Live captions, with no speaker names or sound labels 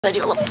I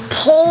do a little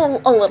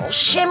pull, a little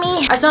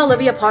shimmy. I saw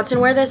Olivia Ponson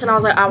wear this and I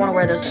was like, I want to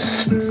wear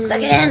this.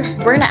 Suck it in.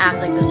 We're gonna act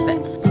like this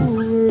fits.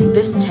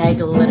 This tag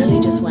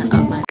literally just went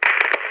up my...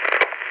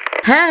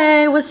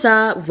 Hey, what's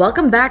up?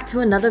 Welcome back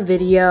to another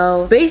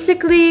video.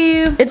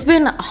 Basically, it's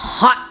been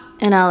hot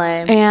in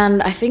LA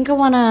and I think I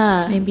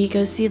wanna maybe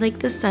go see like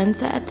the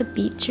sunset at the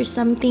beach or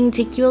something,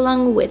 take you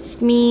along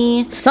with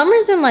me.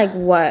 Summer's in like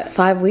what,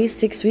 5 weeks,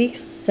 6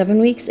 weeks, 7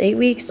 weeks, 8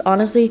 weeks?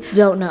 Honestly,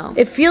 don't know.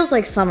 It feels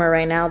like summer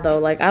right now though.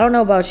 Like, I don't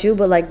know about you,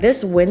 but like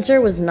this winter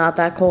was not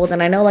that cold.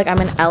 And I know like I'm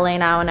in LA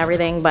now and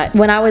everything, but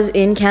when I was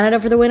in Canada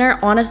for the winter,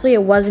 honestly,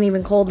 it wasn't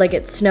even cold. Like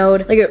it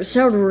snowed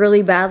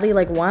really badly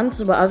like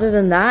once, but other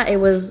than that, it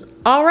was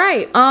all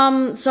right.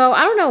 So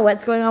I don't know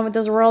what's going on with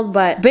this world,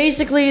 but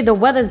basically the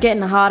weather's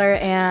getting hotter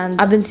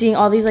and I've been seeing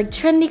all these like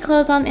trendy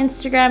clothes on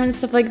Instagram and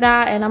stuff like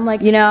that. And I'm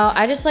like, you know,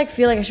 I just like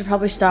feel like I should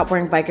probably stop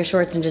wearing biker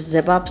shorts and just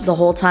zip ups the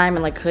whole time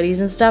and like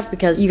hoodies and stuff,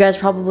 because you guys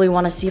probably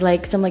want to see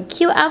like some like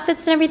cute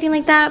outfits and everything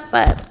like that,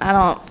 but I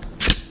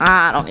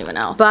don't even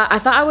know. But I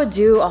thought I would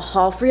do a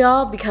haul for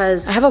y'all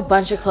because I have a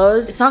bunch of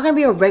clothes. It's not gonna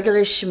be a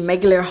regular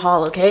schmegular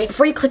haul, okay?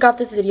 Before you click off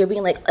this video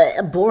being like,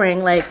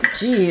 boring, like,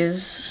 jeez,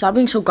 stop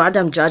being so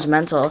goddamn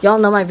judgmental. Y'all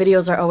know my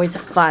videos are always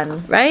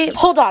fun, right?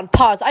 Hold on,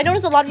 pause. I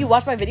notice a lot of you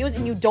watch my videos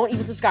and you don't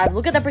even subscribe.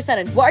 Look at that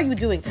percentage. What are you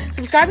doing?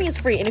 Subscribing is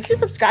free. And if you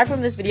subscribe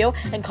from this video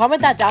and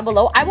comment that down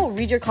below, I will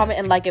read your comment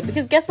and like it.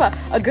 Because guess what?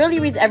 A girlie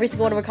reads every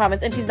single one of her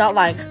comments and she's not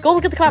lying. Go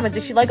look at the comments.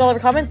 Did she like all of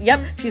her comments? Yep,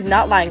 she's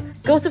not lying.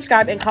 Go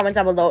subscribe and comment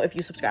down below if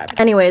you subscribe.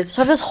 Anyways,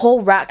 so I have this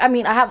whole rack. I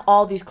mean, I have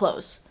all these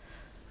clothes.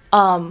 Do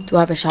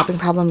I have a shopping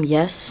problem?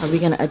 Yes. Are we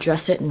gonna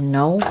address it?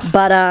 No.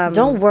 But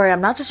don't worry,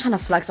 I'm not just trying to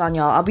flex on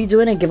y'all. I'll be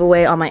doing a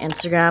giveaway on my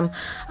Instagram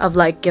of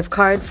like gift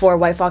cards for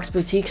White Fox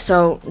Boutique,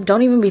 so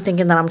don't even be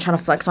thinking that I'm trying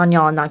to flex on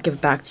y'all and not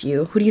give back to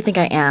you. Who do you think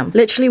I am?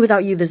 Literally,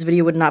 without you, this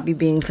video would not be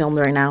being filmed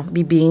right now.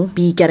 Be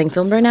getting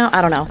filmed right now?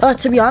 I don't know.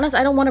 To be honest,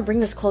 I don't want to bring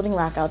this clothing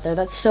rack out there.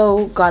 That's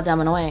so goddamn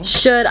annoying.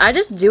 Should I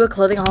just do a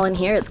clothing haul in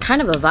here? It's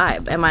kind of a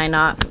vibe. Am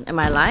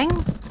I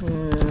lying?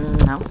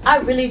 No. I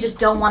really just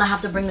don't want to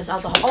have to bring this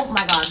out the hall. Oh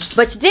my god.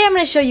 But today I'm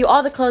going to show you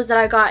all the clothes that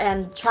I got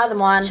and try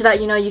them on so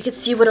that, you know, you can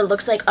see what it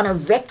looks like on a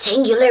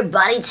rectangular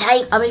body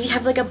type. If you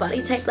have like a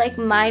body type like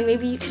mine,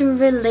 maybe you can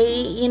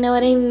relate, you know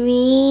what I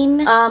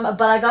mean?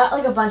 But I got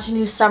like a bunch of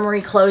new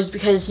summery clothes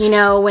because, you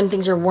know, when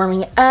things are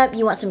warming up,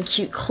 you want some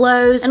cute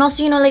clothes. And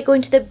also, you know, like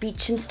going to the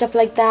beach and stuff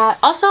like that.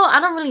 Also,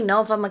 I don't really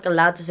know if I'm like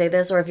allowed to say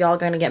this or if y'all are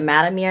going to get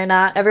mad at me or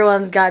not.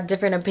 Everyone's got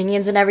different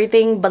opinions and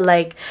everything, but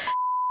like...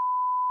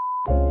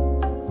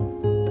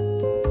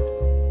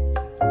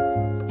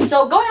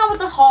 So going on with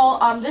the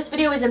haul, this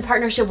video is in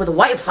partnership with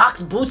White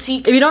Fox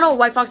Boutique. If you don't know what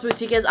White Fox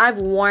Boutique is,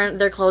 I've worn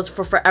their clothes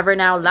for forever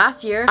now.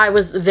 Last year, I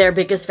was their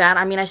biggest fan.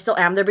 I mean, I still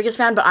am their biggest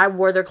fan, but I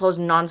wore their clothes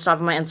non-stop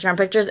in my Instagram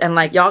pictures, and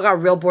like, y'all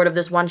got real bored of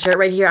this one shirt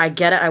right here. I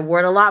get it, I wore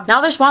it a lot.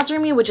 Now they're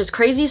sponsoring me, which is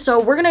crazy, so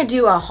we're gonna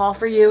do a haul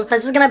for you.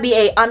 This is gonna be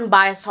a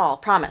unbiased haul,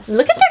 promise.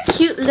 Look at their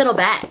cute little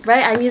bag,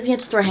 right? I'm using it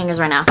to store hangers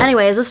right now.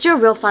 Anyways, let's do a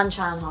real fun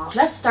try on haul.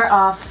 Let's start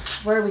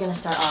off, where are we gonna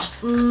start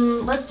off?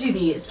 Let's do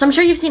these. So I'm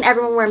sure you've seen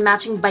everyone wear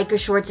matching biker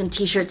shorts and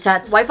t-shirt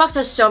sets. White Fox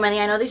has so many.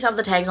 I know these have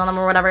the tags on them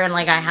or whatever, and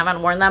like I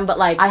haven't worn them, but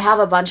like I have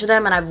a bunch of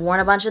them and I've worn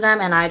a bunch of them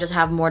and I just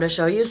have more to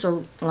show you,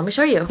 so let me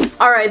show you.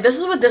 All right, this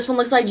is what this one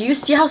looks like. Do you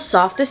see how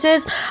soft this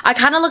is? I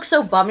kind of look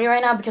so bummy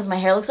right now because my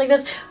hair looks like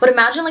this, but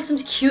imagine like some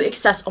cute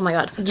access. Oh my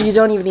god, you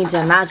don't even need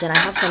to imagine. I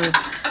have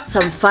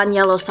some fun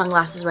yellow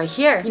sunglasses right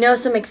here. You know,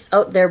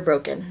 oh, they're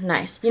broken.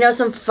 Nice. You know,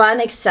 some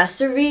fun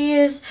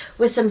accessories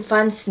with some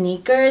fun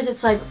sneakers.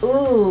 It's like,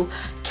 ooh,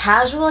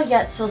 casual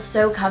yet still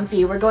so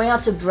comfy. We're going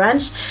out to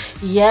brunch.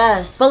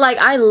 Yes. But like,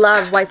 I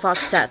love White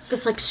Fox sets.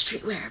 It's like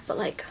streetwear, but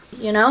like,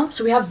 you know?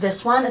 So we have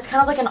this one. It's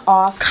kind of like an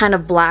off kind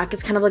of black.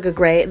 It's kind of like a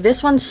gray.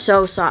 This one's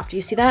so soft. Do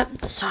you see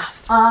that? Soft.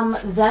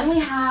 Then we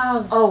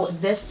have, oh,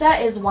 this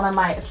set is one of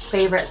my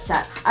favorite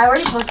sets. I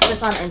already posted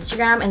this on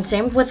Instagram, and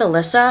same with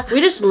Alyssa.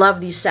 We just love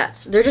these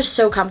sets. They're just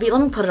so comfy.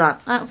 Let me put it on.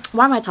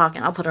 Why am I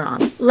talking? I'll put it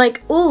on.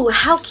 Like, ooh,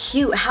 how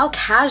cute, how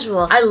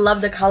casual. I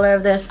love the color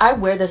of this. I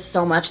wear this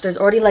so much. There's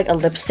already like a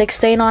lipstick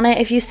stain on it,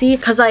 if you see,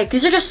 because like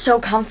these are just so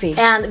comfy,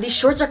 and these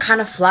shorts are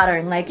kind of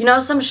flattering. Like, you know,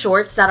 some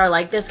shorts that are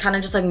like this kind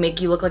of just like make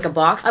you look like a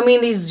box. I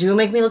mean, these do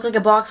make me look like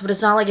a box, but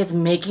it's not like it's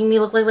making me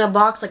look like a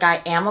box. Like,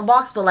 I am a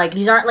box, but like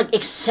these aren't like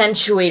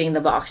accentuating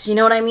the box, you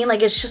know what I mean?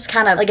 Like, it's just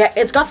kind of like,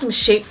 it's got some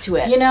shape to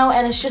it, you know,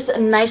 and it's just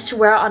nice to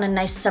wear on a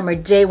nice summer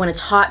day when it's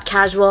hot,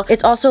 casual.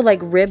 It's also like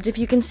ribbed, if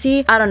you can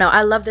see. I don't know,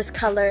 I love this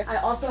color. I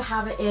also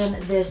have it in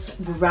this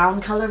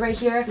brown color right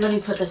here. Let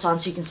me put this on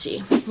so you can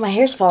see. My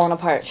hair's falling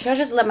apart. Should I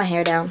just let my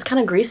hair down? It's kind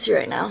of greasy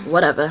right now.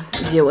 Whatever,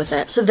 deal with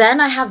it. So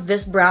then I have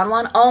this brown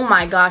one. Oh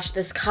my gosh,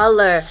 this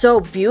color, so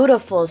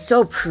beautiful,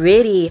 so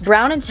pretty.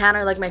 Brown and tan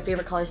are like my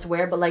favorite colors to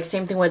wear, but like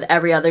same thing with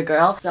every other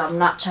girl, so I'm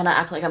not trying to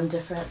act like I'm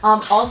different.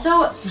 Also,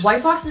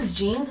 White Fox's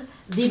jeans,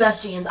 the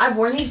best jeans. I've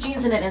worn these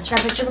jeans in an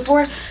Instagram picture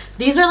before.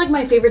 These are like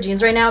my favorite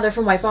jeans right now. They're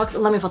from White Fox.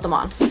 Let me put them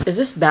on. Is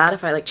this bad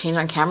if I like change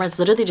on camera? It's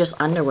literally just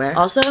underwear.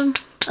 Also,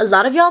 A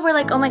lot of y'all were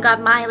like, oh my god,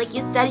 Mai, like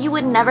you said you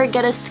would never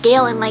get a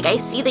scale, and like I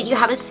see that you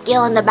have a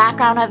scale in the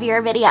background of your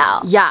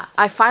video. Yeah,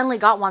 I finally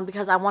got one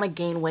because I want to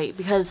gain weight,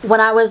 because when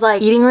I was like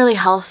eating really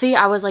healthy,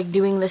 I was like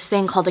doing this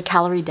thing called a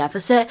calorie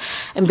deficit,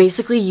 and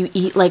basically you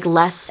eat like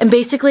less, and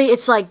basically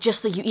it's like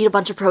just like you eat a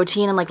bunch of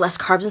protein and like less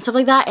carbs and stuff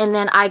like that. And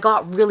then I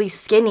got really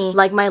skinny,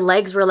 like my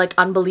legs were like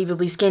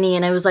unbelievably skinny,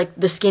 and it was like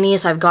the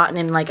skinniest I've gotten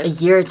in like a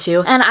year or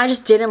two, and I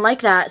just didn't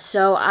like that.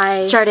 So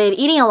I started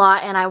eating a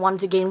lot and I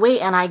wanted to gain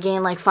weight, and I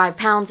gained like 5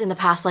 pounds in the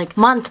past like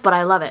month, but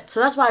I love it.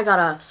 So that's why I got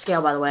a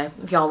scale, by the way,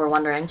 if y'all were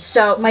wondering.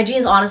 So my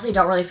jeans honestly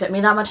don't really fit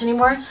me that much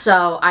anymore,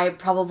 so I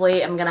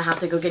probably am gonna have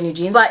to go get new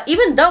jeans. But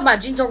even though my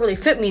jeans don't really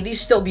fit me, these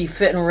still be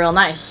fitting real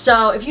nice.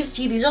 So if you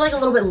see, these are like a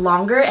little bit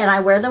longer, and I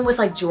wear them with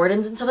like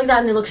Jordans and stuff like that,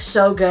 and they look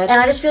so good.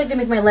 And I just feel like they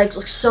make my legs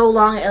look so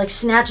long. It like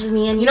snatches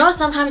me in. You know,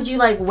 sometimes you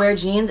like wear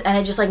jeans and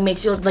it just like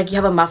makes you look like you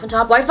have a muffin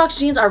top. White Fox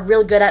jeans are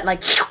real good at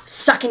like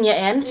sucking you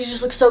in. You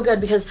just look so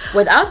good, because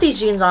without these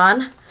jeans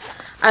on,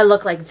 I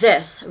look like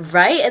this,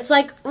 right? It's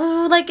like,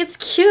 ooh, like it's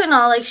cute and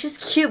all, like she's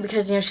cute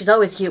because, you know, she's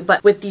always cute,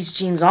 but with these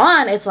jeans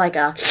on, it's like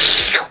a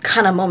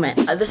kind of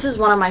moment. This is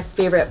one of my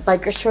favorite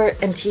biker short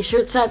and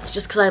t-shirt sets,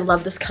 just because I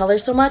love this color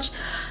so much.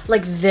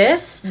 Like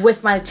this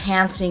with my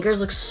tan sneakers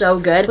looks so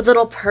good, with a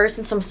little purse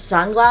and some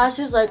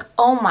sunglasses. Like,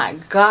 oh my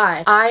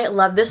god, I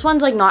love this.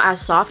 One's like not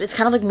as soft, it's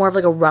kind of like more of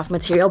like a rough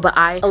material, but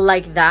I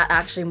like that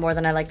actually more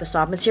than I like the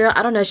soft material.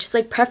 I don't know, it's just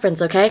like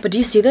preference, okay? But do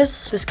you see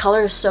this? This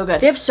color is so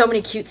good. They have so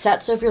many cute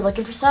sets, so if you're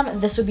looking for some,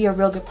 this would be a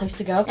real good place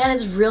to go. And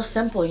it's real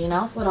simple, you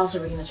know? What else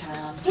are we gonna try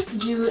on? Let's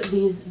do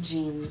these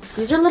jeans.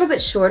 These are a little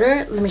bit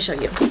shorter. Let me show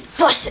you.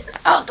 Bust it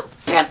out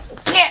the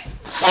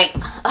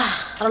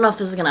I don't know if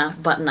this is gonna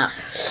button up.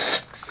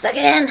 Suck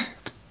it in.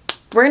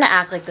 We're gonna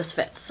act like this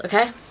fits,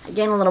 okay? I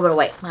gained a little bit of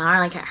weight. I don't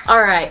really care.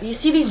 Alright, you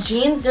see these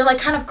jeans? They're like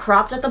kind of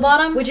cropped at the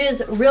bottom, which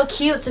is real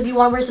cute. So if you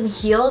want to wear some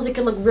heels, it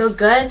can look real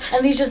good.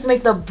 And these just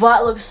make the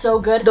butt look so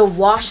good. The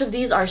wash of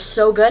these are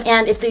so good.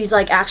 And if these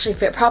like actually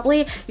fit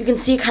properly, you can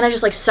see it kind of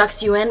just like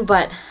sucks you in,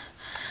 but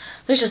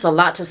there's just a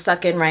lot to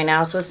suck in right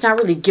now, so it's not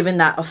really giving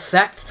that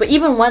effect. But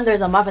even when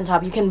there's a muffin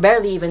top, you can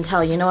barely even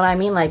tell, you know what I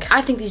mean? Like,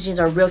 I think these jeans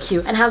are real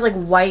cute, and has like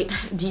white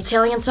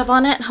detailing and stuff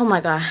on it. Oh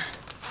my god.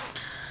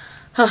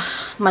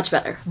 Much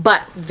better,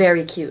 but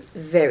very cute,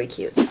 very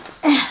cute.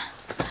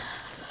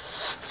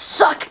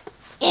 Suck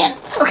in.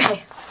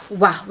 Okay.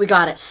 Wow, we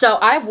got it. So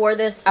I wore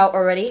this out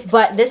already,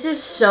 but this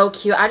is so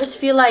cute. I just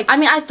feel like, I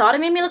mean, I thought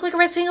it made me look like a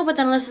rectangle, but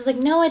then Alyssa's like,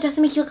 no, it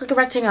doesn't make you look like a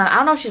rectangle. I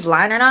don't know if she's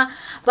lying or not,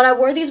 but I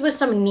wore these with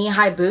some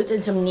knee-high boots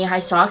and some knee-high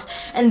socks,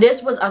 and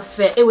this was a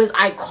fit. It was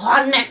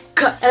iconic.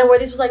 And I wore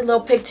these with like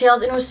little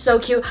pigtails, and it was so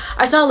cute.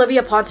 I saw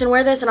Olivia Ponson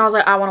wear this, and I was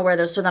like, I want to wear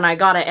this, so then I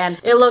got it, and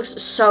it looks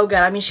so good.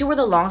 I mean, she wore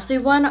the long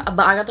sleeve one, but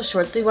I got the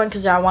short sleeve one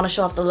because I want to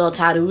show off the little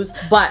tattoos.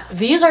 But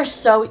these are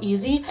so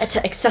easy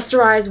to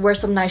accessorize, wear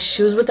some nice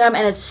shoes with them,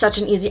 and it's such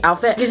an easy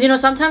outfit. Because, you know,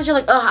 sometimes you're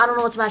like, oh, I don't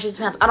know what to match these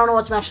pants. I don't know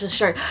what to match this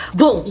shirt.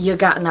 Boom, you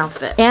got an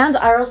outfit. And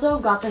I also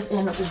got this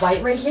in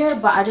white right here,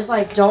 but I just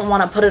like don't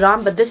want to put it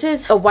on. But this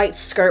is a white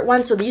skirt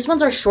one, so these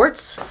ones are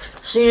shorts,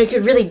 so you know, you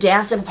could really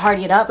dance and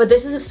party it up. But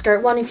this is a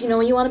skirt one if you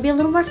know you want to be a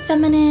little more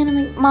feminine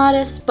and like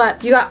modest.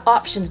 But you got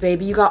options,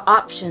 baby. You got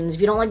options.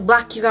 If you don't like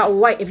black, you got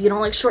white. If you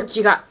don't like shorts,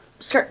 you got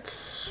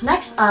skirts.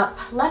 Next up,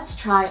 let's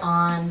try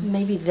on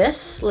maybe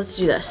this. Let's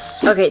do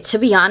this. Okay, to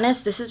be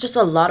honest, this is just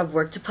a lot of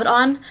work to put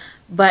on,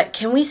 but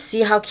can we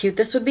see how cute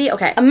this would be?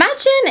 Okay,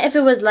 imagine if it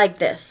was like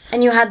this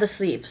and you had the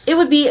sleeves. It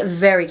would be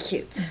very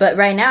cute. But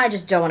right now, I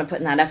just don't want to put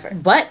in that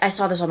effort. But I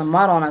saw this on the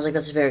model and I was like,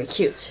 that's very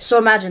cute. So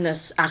imagine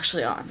this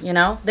actually on, you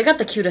know? They got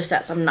the cutest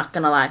sets, I'm not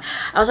gonna lie.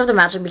 I also have the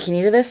matching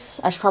bikini to this.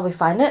 I should probably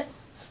find it.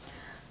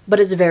 But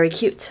it's very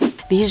cute.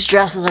 These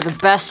dresses are the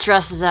best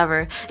dresses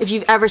ever. If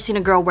you've ever seen a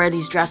girl wear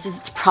these dresses,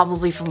 it's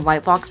probably from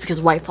White Fox,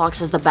 because White Fox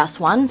has the best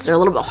ones. They're a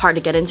little bit hard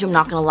to get into, I'm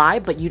not gonna lie,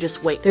 but you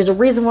just wait. There's a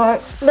reason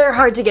why they're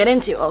hard to get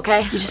into,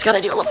 okay? You just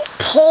gotta do a little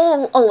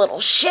pull, a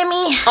little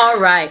shimmy. All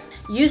right,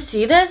 you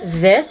see this?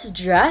 This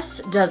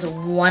dress does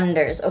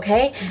wonders,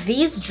 okay?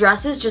 These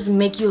dresses just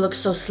make you look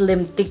so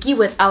slim thicky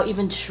without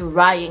even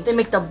trying. They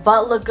make the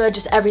butt look good,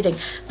 just everything.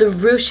 The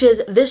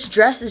ruches, this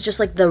dress is just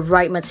like the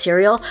right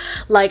material.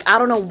 Like, I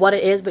don't know what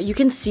it is, but you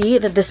can see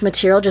that this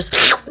material just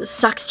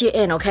sucks you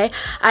in, okay?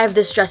 I have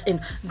this dress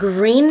in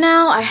green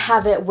now. I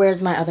have it,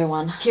 where's my other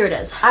one? Here it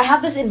is. I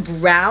have this in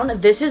brown.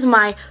 This is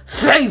my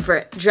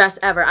favorite dress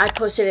ever. I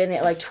posted in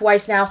it like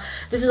twice now.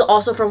 This is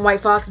also from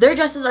White Fox. Their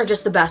dresses are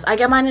just the best. I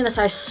get mine in a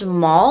size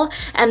small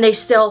and they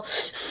still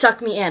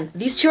suck me in.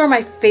 These two are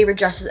my favorite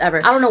dresses ever.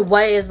 I don't know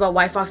what it is about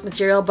White Fox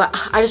material, but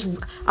I'm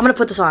gonna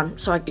put this on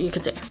so you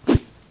can see.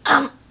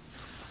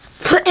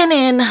 Putting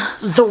in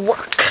the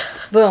work.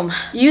 Boom.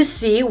 You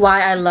see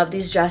why I love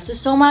these dresses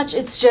so much?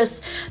 It's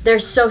just, they're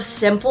so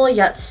simple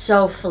yet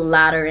so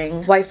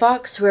flattering. White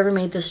Fox, whoever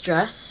made this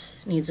dress,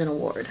 needs an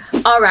award.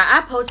 Alright,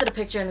 I posted a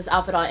picture in this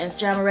outfit on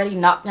Instagram already,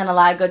 not gonna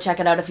lie, go check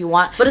it out if you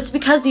want. But it's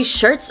because these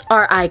shirts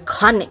are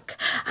iconic.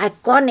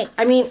 Iconic.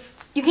 I mean,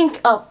 you can,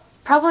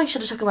 probably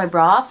should have taken my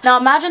bra off. Now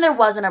imagine there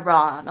wasn't a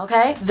bra on,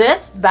 okay?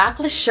 This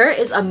backless shirt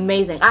is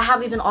amazing. I have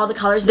these in all the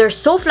colors. They're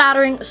so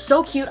flattering,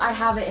 so cute. I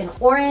have it in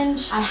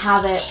orange. I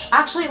have it,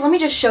 actually, let me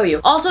just show you.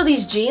 Also,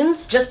 these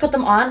jeans, just put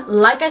them on.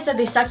 Like I said,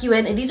 they suck you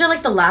in. And these are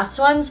like the last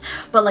ones,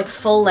 but like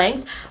full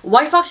length.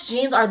 White Fox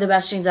jeans are the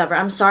best jeans ever.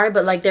 I'm sorry,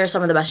 but like they're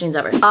some of the best jeans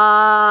ever.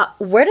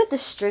 Where did the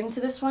string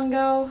to this one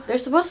go?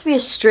 There's supposed to be a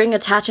string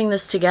attaching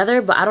this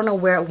together, but I don't know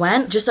where it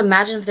went. Just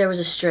imagine if there was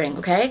a string,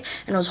 okay?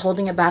 And I was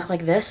holding it back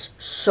like this.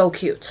 So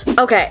cute.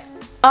 Okay.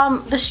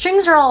 The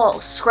strings are all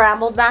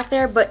scrambled back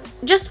there, but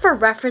just for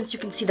reference, you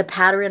can see the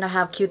pattern of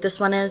how cute this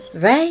one is,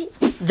 right?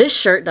 This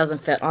shirt doesn't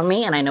fit on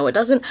me, and I know it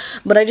doesn't,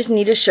 but I just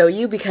need to show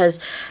you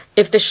because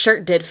if the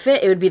shirt did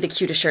fit, it would be the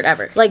cutest shirt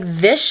ever. Like,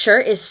 this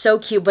shirt is so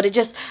cute, but it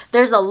just,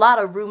 there's a lot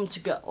of room to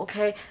go,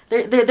 okay?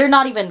 They're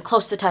not even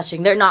close to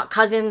touching. They're not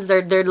cousins.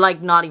 They're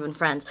like not even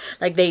friends.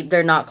 Like,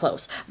 they're not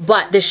close.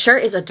 But this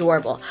shirt is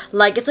adorable.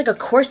 Like, it's like a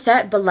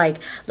corset, but like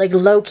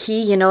low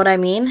key, you know what I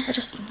mean?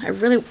 I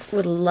really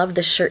would love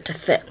this shirt to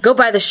fit. Go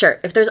buy the shirt.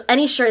 If there's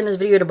any shirt in this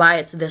video to buy,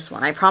 it's this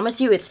one. I promise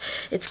you, it's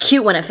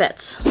cute when it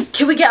fits.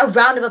 Can we get a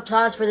round of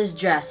applause for this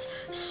dress?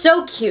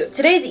 So cute.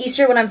 Today's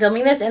Easter when I'm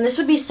filming this, and this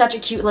would be such a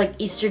cute like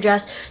Easter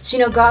dress. So,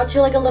 you know, go out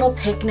to like a little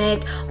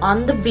picnic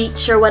on the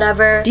beach or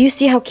whatever. Do you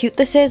see how cute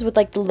this is with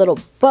like the little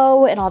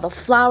bow and all the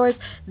flowers?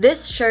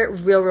 This shirt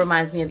really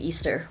reminds me of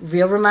Easter.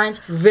 Really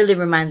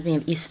reminds me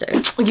of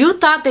Easter. You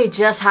thought they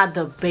just had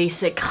the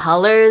basic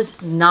colors?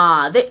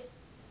 Nah,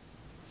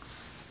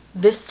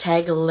 this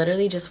tag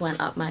literally just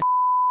went up my.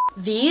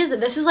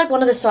 This is like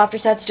one of the softer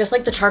sets, just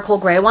like the charcoal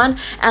gray one,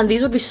 and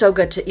these would be so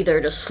good to either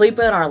just sleep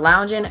in or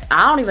lounge in.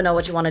 I don't even know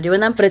what you want to do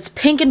in them, but it's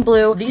pink and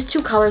blue. These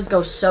two colors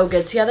go so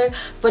good together,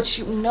 but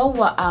you know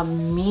what I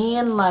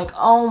mean? Like,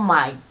 oh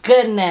my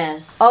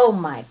goodness. Oh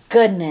my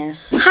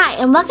goodness. Hi,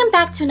 and welcome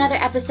back to another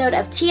episode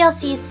of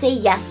TLC's Say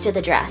Yes to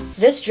the Dress.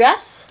 This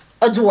dress?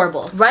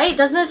 Adorable, right?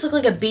 Doesn't this look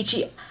like a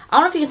beachy... I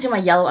don't know if you can see my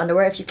yellow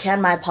underwear. If you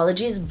can, my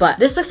apologies, but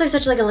this looks like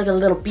such like a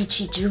little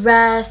beachy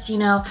dress, you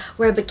know,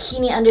 wear a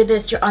bikini under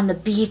this, you're on the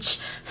beach,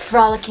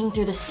 frolicking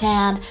through the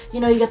sand, you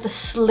know, you got the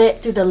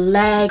slit through the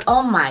leg.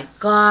 Oh my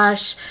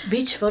gosh,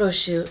 beach photo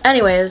shoot.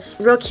 Anyways,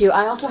 real cute.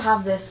 I also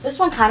have this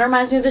one kind of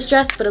reminds me of this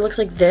dress, but it looks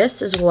like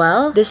this as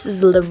well. This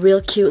is the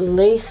real cute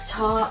lace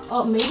top.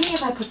 Oh, maybe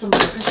if I put some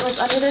biker shorts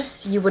under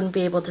this, you wouldn't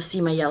be able to see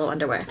my yellow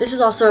underwear. This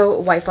is also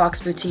White Fox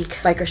Boutique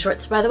biker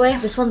shorts, by the way.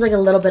 This one's like a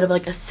little bit of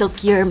like a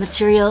silkier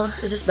material.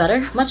 Is this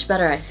better? Much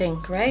better, I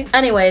think, right?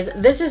 Anyways,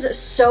 this is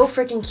so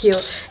freaking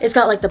cute. It's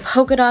got like the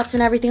polka dots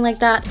and everything like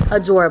that.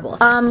 Adorable.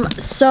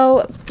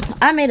 So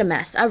I made a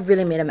mess. I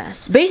really made a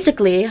mess.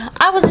 Basically,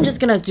 I wasn't just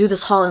gonna do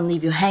this haul and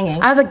leave you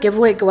hanging. I have a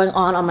giveaway going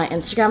on my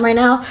Instagram right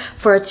now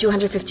for a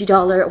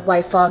 $250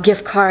 White Fox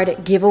gift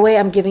card giveaway.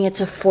 I'm giving it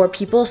to 4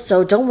 people,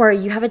 so don't worry,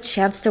 you have a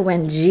chance to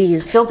win.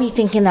 Jeez, don't be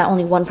thinking that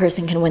only one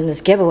person can win this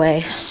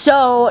giveaway.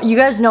 So you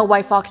guys know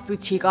White Fox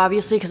Boutique,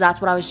 obviously, because that's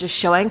what I was just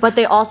showing, but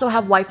they also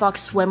have White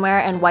Fox swimwear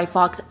and White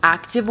Fox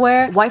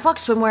activewear. White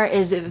Fox swimwear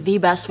is the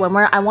best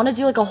swimwear. I want to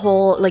do like a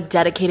whole like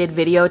dedicated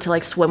video to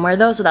like swimwear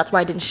though, so that's why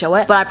I didn't show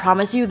it, but I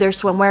promise you their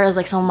swimwear is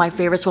like some of my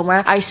favorite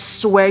swimwear. I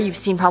swear you've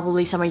seen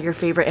probably some of your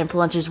favorite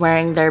influencers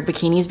wearing their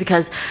bikinis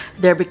because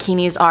their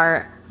bikinis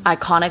are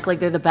iconic.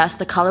 Like, they're the best.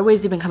 The colorways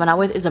they've been coming out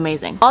with is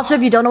amazing. Also,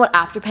 if you don't know what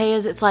Afterpay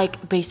is, it's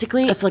like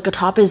basically if like a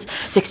top is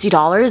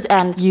 $60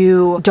 and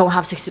you don't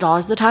have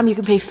 $60 at the time, you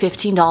can pay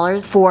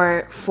 $15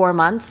 for 4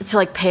 months to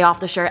like pay off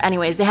the shirt.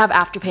 Anyways, they have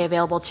Afterpay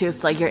available too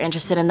if like you're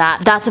interested in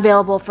that. That's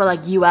available for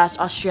like US,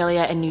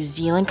 Australia, and New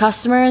Zealand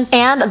customers.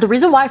 And the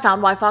reason why I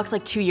found White Fox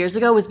like 2 years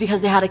ago was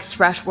because they had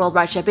express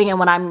worldwide shipping, and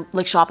when I'm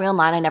like shopping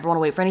online, I never want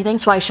to wait for anything,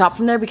 so I shop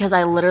from there because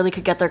I literally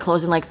could get their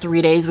clothes in like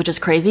 3 days, which is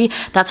crazy.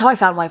 That's how I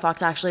found White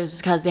Fox, actually, is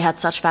because they had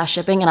such fast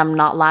shipping, and I'm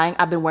not lying.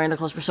 I've been wearing the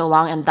clothes for so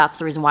long, and that's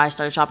the reason why I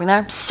started shopping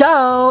there.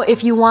 So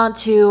if you want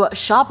to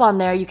shop on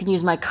there, you can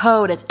use my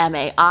code. It's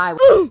MAI.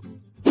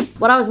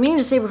 What I was meaning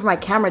to say before my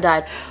camera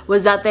died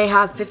was that they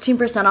have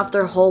 15% off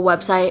their whole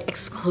website,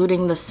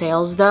 excluding the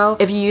sales though,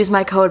 if you use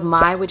my code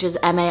MAI, which is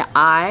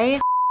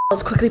MAI.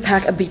 Let's quickly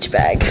pack a beach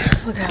bag.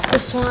 We'll grab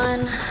this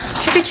one.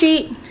 Trick or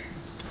treat.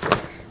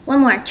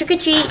 One more, trick or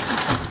treat.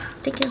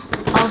 Thank you.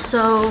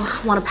 Also,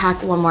 want to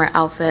pack one more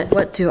outfit.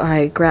 What do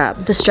I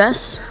grab? This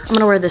dress? I'm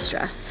gonna wear this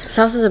dress. This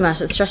house is a mess.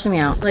 It's stressing me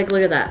out. Like,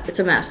 look at that. It's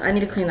a mess. I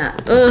need to clean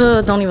that.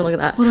 Ugh, don't even look at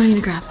that. What do I need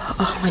to grab?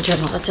 Oh, my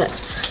journal. That's it.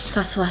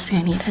 That's the last thing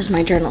I need is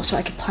my journal so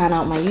I can plan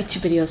out my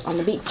YouTube videos on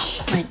the beach.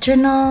 My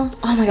journal.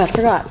 Oh my god, I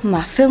forgot.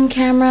 My film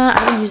camera.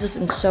 I haven't used this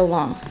in so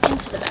long.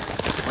 Into the bag.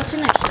 What's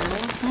in there,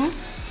 Sterling?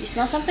 You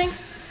smell something?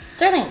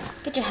 Sterling,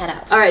 get your head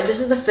out. All right,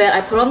 this is the fit.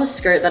 I put on the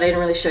skirt that I didn't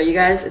really show you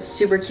guys. It's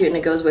super cute and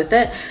it goes with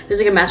it.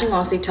 There's like a matching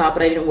long sleeve top,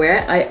 but I didn't wear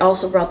it. I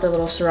also brought the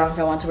little sarong if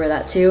I want to wear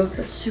that too.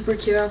 It's super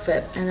cute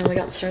outfit. And then we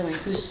got Sterling,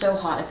 who's so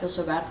hot. I feel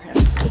so bad for him.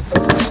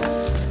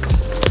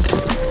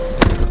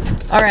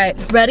 All right,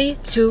 ready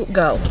to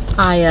go.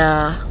 I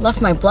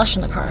left my blush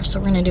in the car, so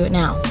we're gonna do it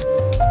now.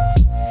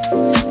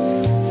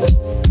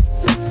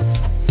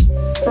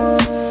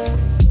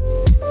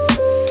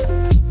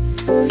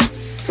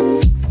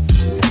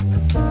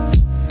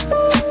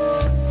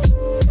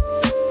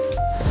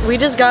 we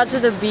just got to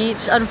the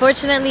beach.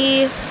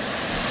 Unfortunately,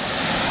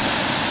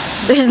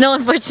 there's no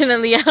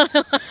unfortunately.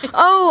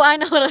 Oh, I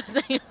know what I was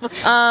saying.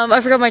 I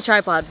forgot my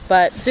tripod,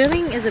 but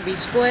Sterling is a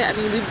beach boy. I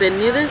mean, we've been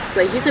near this,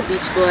 but he's a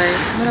beach boy.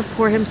 I'm gonna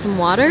pour him some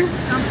water.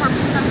 Don't pour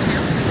me some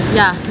too.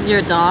 Yeah, because you're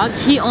a dog.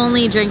 He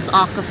only drinks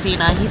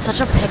Aquafina. He's such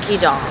a picky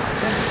dog.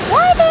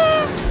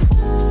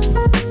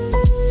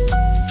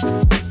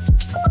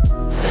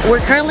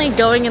 We're currently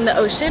going in the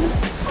ocean.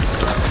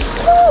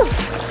 Woo!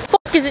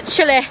 Fuck, is it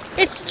chilly?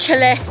 It's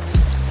chilly.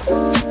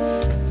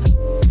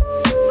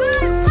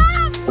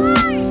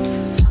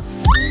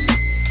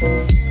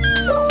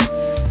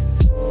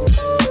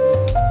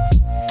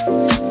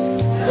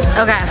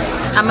 Okay,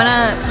 I'm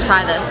gonna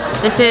try this.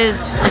 This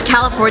is a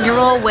California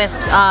roll with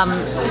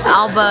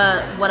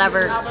albacore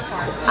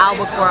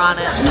on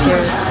it.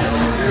 Cheers.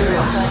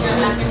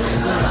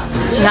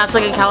 Yeah, it's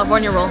like a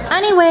California roll.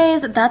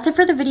 Anyways, that's it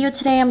for the video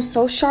today. I'm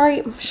so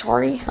sorry.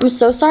 I'm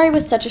so sorry it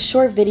was such a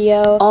short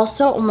video.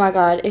 Also, oh my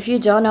god, if you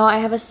don't know, I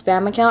have a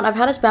spam account. I've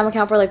had a spam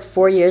account for like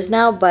 4 years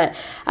now, but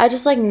I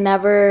just like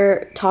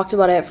never talked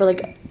about it for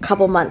like a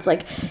couple months.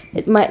 Like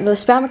the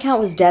spam account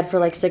was dead for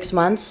like 6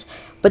 months.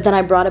 But then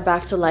I brought it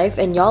back to life,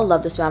 and y'all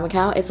love the spam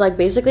account. It's like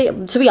basically,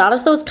 to be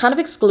honest though, it's kind of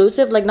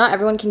exclusive. Like not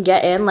everyone can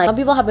get in. Like some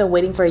people have been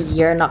waiting for a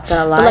year, not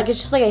gonna lie. But like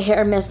it's just like a hit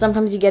or miss.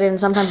 Sometimes you get in,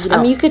 sometimes you don't.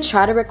 I mean, you could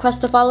try to request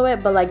to follow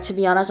it, but like to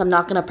be honest, I'm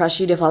not gonna press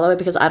you to follow it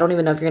because I don't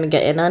even know if you're gonna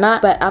get in or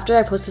not. But after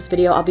I post this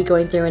video, I'll be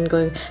going through and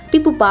going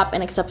beep boop bop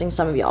and accepting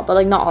some of y'all, but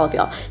like not all of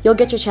y'all. You'll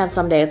get your chance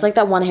someday. It's like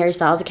that one Harry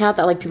Styles account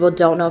that like people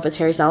don't know if it's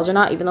Harry Styles or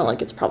not, even though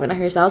like it's probably not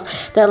Harry Styles.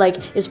 That like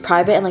is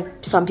private and like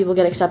some people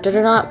get accepted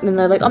or not, and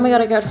they're like, oh my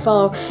god, I gotta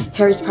follow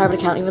Harry's private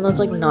account, even though it's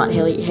like not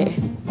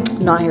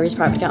Harry's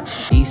private account.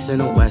 East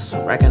and the west,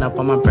 racking up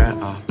on my breath.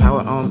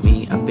 Power on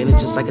me, I'm feeling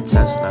just like a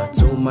Tesla.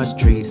 Too much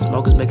tree, the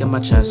smoke is making my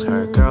chest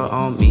hurt. Girl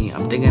on me,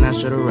 I'm thinking I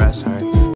should've rest her.